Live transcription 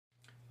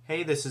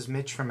Hey, this is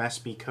Mitch from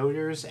SB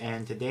Coders,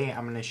 and today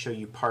I'm going to show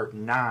you part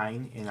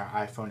 9 in our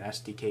iPhone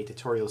SDK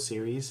Tutorial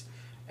Series.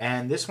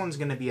 And this one's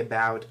going to be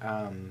about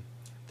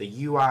the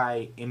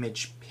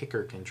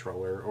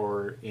UIImagePickerController,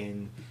 or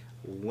in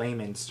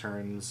layman's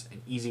terms,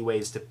 easy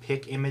ways to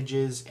pick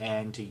images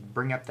and to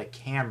bring up the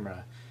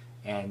camera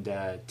and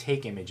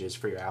take images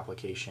for your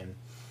application.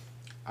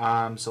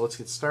 So let's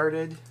get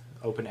started.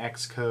 Open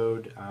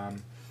Xcode,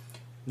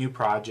 new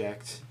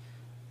project,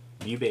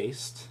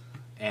 view-based,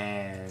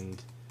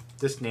 and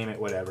just name it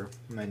whatever.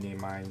 I'm going to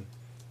name mine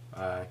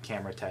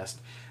camera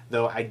test.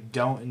 Though I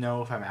don't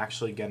know if I'm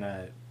actually going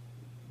to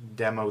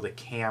demo the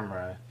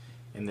camera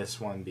in this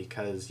one,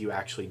 because you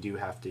actually do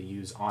have to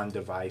use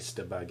on-device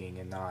debugging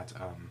and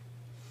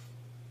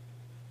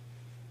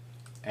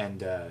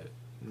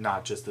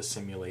not just the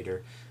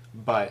simulator.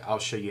 But I'll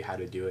show you how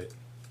to do it.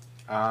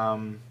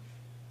 Let's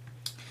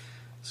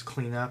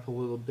clean up a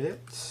little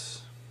bit.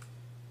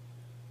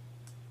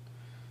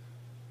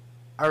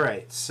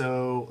 Alright,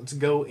 so let's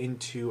go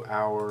into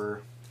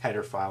our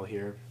header file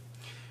here.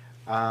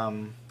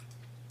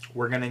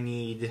 We're going to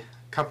need a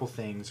couple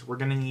things. We're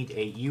going to need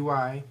a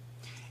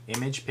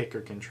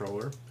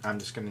UIImagePickerController. I'm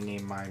just going to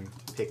name mine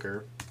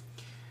Picker.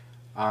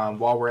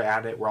 While we're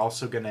at it, we're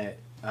also going to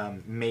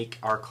make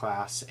our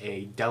class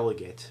a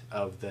delegate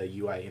of the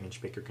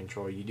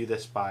UIImagePickerController. You do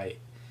this by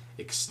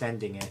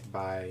extending it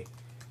by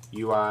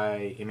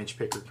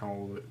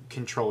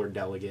UIImagePickerController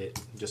delegate,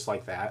 just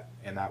like that,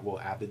 and that will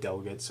add the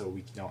delegate so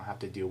we don't have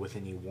to deal with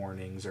any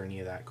warnings or any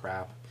of that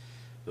crap,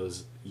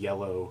 those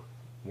yellow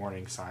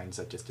warning signs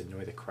that just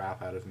annoy the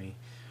crap out of me.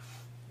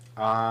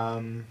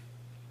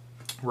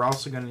 We're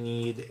also going to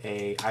need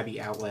a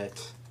IB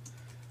outlet,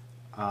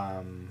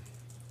 an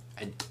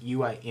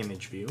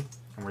UIImageView,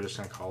 and we're just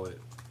going to call it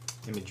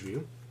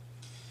ImageView,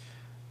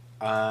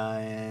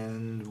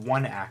 and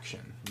one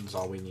action is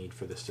all we need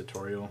for this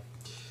tutorial.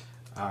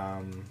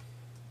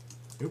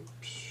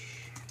 Oops.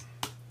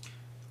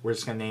 We're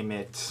just going to name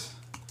it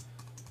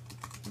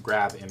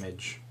grab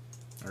image,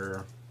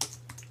 or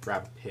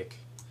grab pick.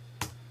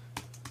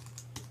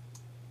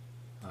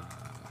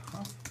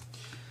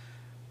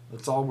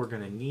 That's all we're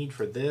going to need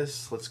for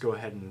this. Let's go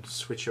ahead and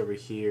switch over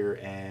here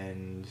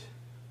and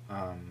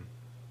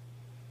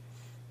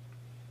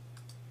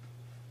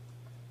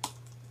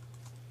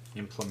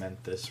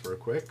implement this real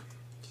quick.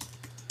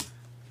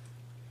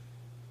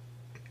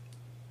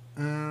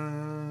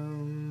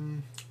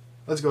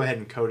 Let's go ahead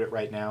and code it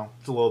right now.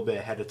 It's a little bit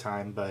ahead of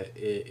time, but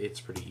it's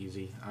pretty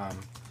easy.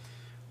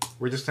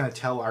 We're just going to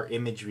tell our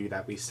image view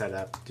that we set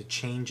up to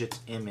change its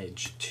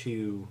image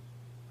to...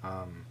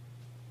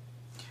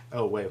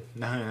 oh wait,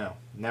 no,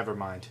 never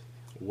mind.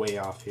 Way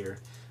off here.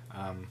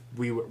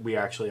 We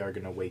actually are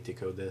going to wait to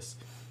code this.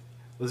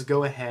 Let's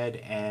go ahead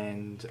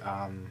and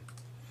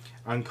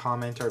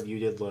uncomment our view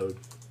did load.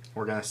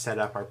 We're going to set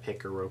up our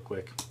picker real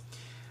quick.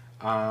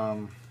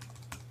 I'm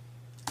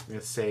going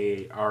to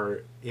say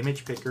our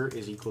image picker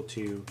is equal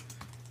to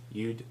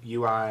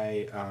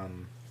UI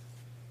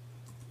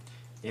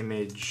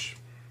image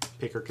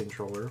picker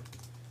controller,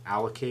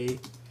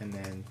 allocate, and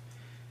then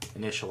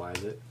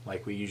initialize it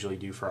like we usually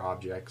do for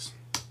objects.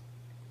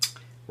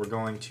 We're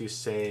going to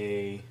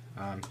say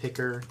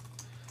picker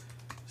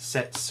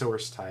set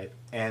source type,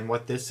 and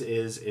what this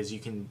is you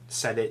can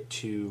set it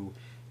to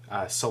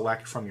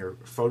select from your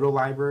photo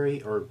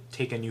library or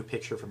take a new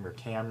picture from your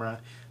camera.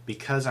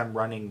 Because I'm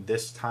running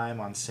this time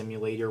on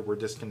simulator, we're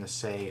just going to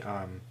say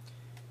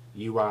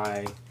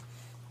UI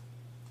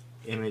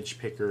image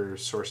picker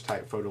source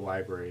type photo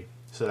library.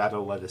 So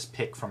that'll let us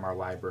pick from our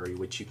library,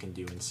 which you can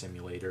do in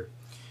simulator.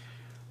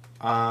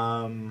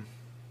 We're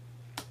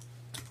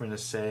going to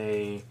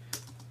say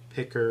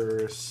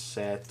picker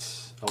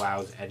set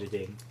allows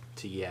editing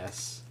to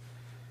yes.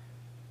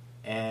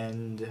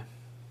 And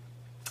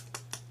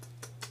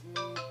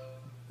oh,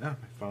 my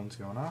phone's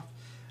going off.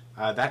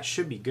 That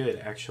should be good,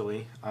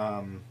 actually,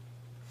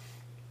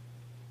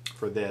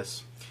 for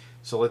this.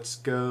 So let's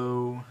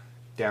go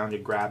down to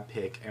grab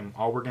pick, and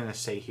all we're going to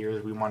say here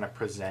is we want to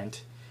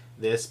present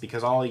this,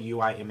 because all a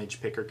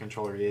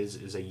UIImagePickerController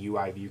is a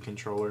UI view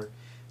controller.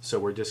 So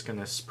we're just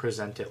going to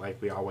present it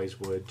like we always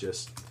would,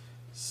 just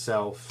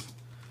self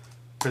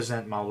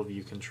present model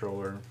view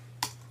controller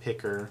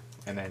picker,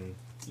 and then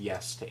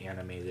yes to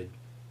animated.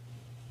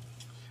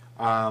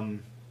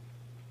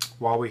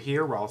 While we're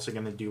here, we're also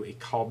going to do a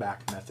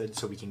callback method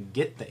so we can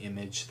get the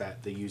image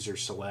that the user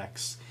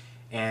selects.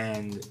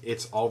 And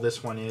it's all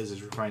this one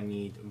is we're going to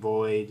need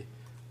void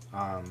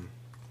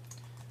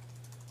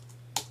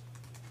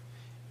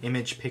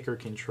image picker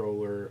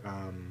controller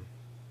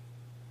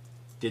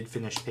did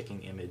finish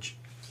picking image.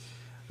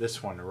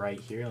 This one right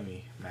here, let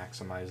me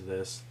maximize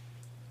this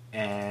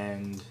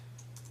and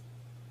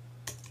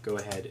go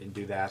ahead and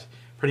do that.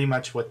 Pretty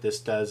much what this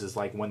does is,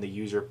 like, when the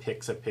user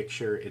picks a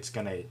picture, it's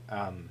going to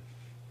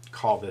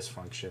call this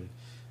function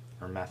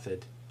or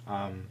method,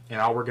 and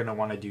all we're going to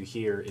want to do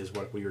here is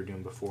what we were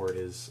doing before,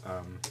 is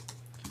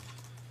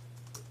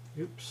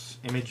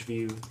image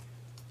view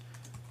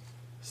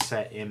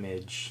set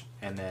image,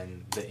 and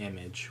then the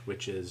image,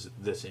 which is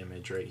this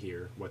image right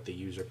here, what the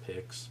user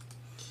picks.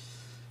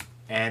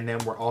 And then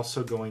we're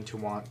also going to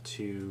want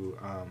to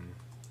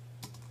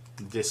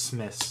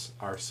dismiss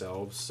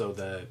ourselves so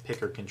the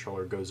picker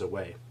controller goes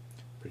away,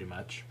 pretty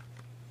much.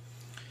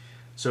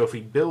 So if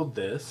we build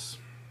this,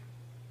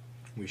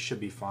 we should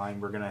be fine.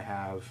 We're going to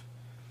have,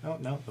 oh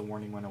no, the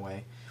warning went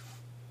away.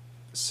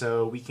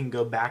 So we can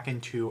go back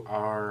into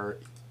our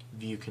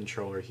view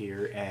controller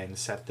here and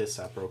set this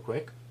up real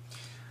quick.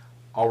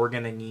 All we're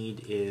going to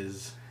need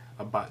is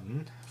a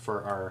button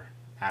for our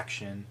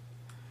action.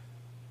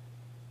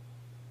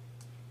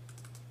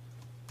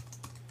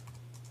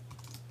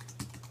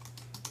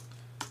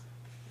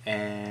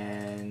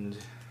 And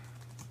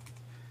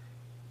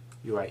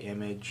UI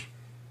image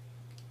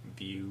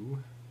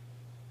view.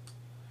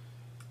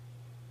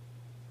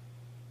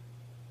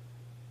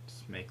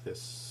 Let's make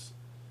this,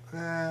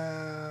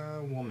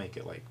 we'll make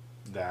it like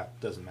that,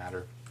 doesn't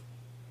matter.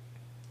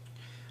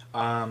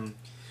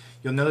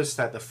 You'll notice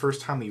that the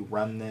first time we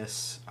run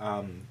this,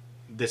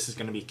 this is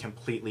going to be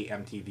completely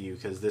empty view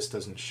because this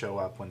doesn't show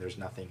up when there's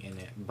nothing in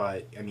it.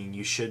 But I mean,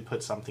 you should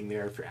put something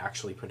there if you're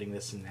actually putting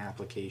this in an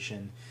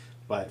application.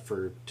 But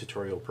for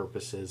tutorial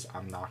purposes,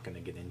 I'm not going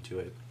to get into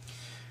it.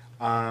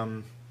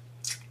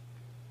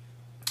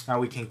 Now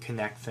we can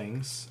connect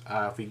things.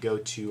 If we go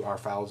to our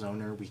files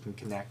owner, we can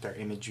connect our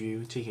image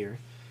view to here,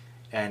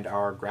 and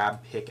our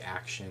grab pick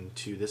action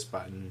to this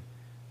button,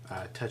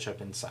 touch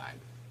up inside.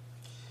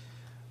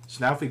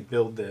 So now if we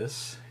build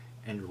this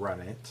and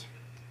run it,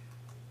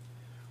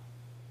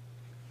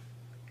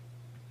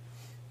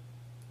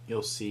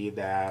 you'll see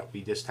that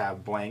we just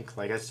have blank,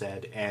 like I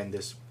said, and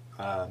this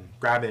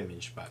grab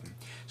image button.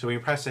 So when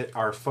we press it,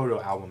 our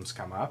photo albums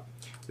come up.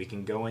 We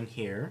can go in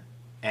here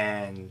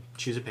and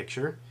choose a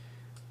picture.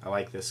 I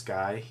like this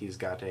guy. He's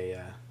got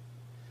a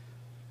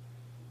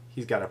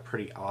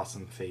pretty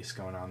awesome face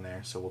going on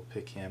there, so we'll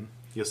pick him.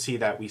 You'll see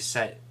that we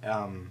set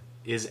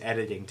is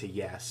editing to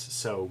yes,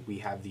 so we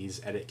have these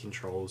edit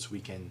controls.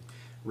 We can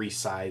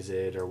resize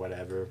it or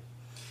whatever.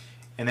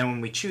 And then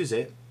when we choose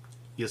it,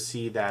 you'll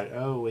see that,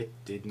 oh, it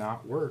did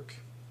not work.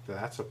 So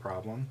that's a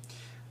problem.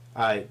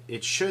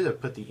 It should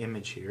have put the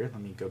image here.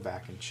 Let me go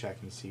back and check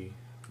and see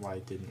why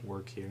it didn't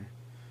work here.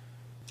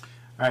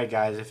 Alright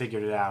guys, I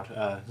figured it out.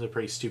 It's a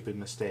pretty stupid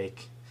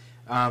mistake.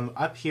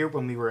 Up here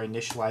when we were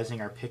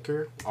initializing our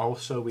picker,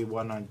 also we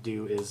want to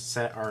do is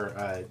set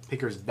our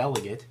picker's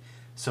delegate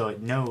so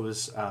it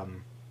knows,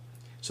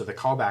 so the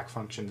callback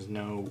functions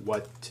know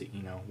what to,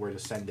 where to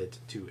send it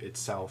to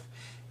itself.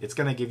 It's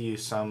going to give you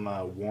some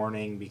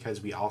warning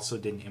because we also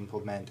didn't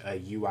implement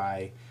a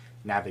UI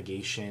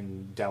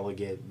navigation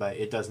delegate, but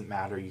it doesn't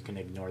matter, you can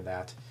ignore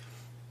that.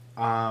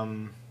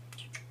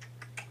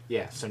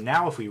 Yeah, so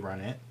now if we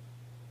run it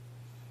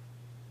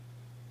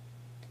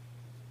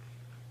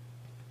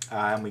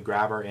and we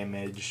grab our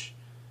image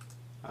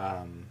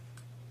and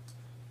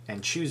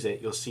choose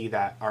it, you'll see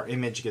that our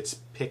image gets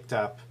picked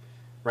up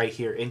right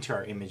here into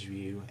our image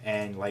view,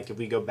 and like if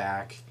we go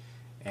back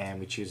and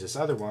we choose this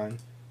other one,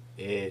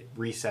 it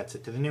resets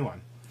it to the new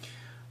one.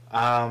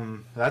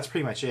 That's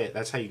pretty much it.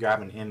 That's how you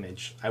grab an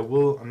image.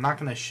 I'm not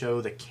going to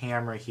show the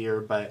camera here,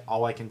 but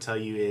all I can tell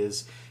you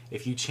is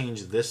if you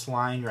change this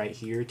line right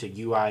here to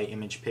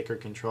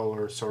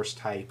UIImagePickerController source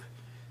type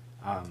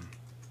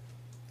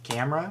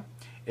camera,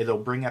 it'll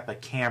bring up a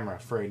camera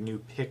for a new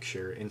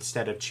picture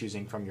instead of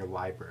choosing from your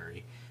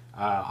library.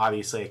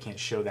 Obviously I can't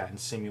show that in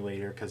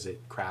Simulator because it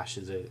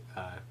crashes it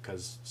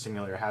because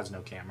Simulator has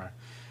no camera.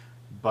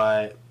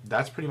 But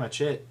that's pretty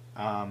much it.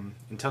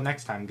 Until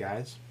next time,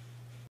 guys.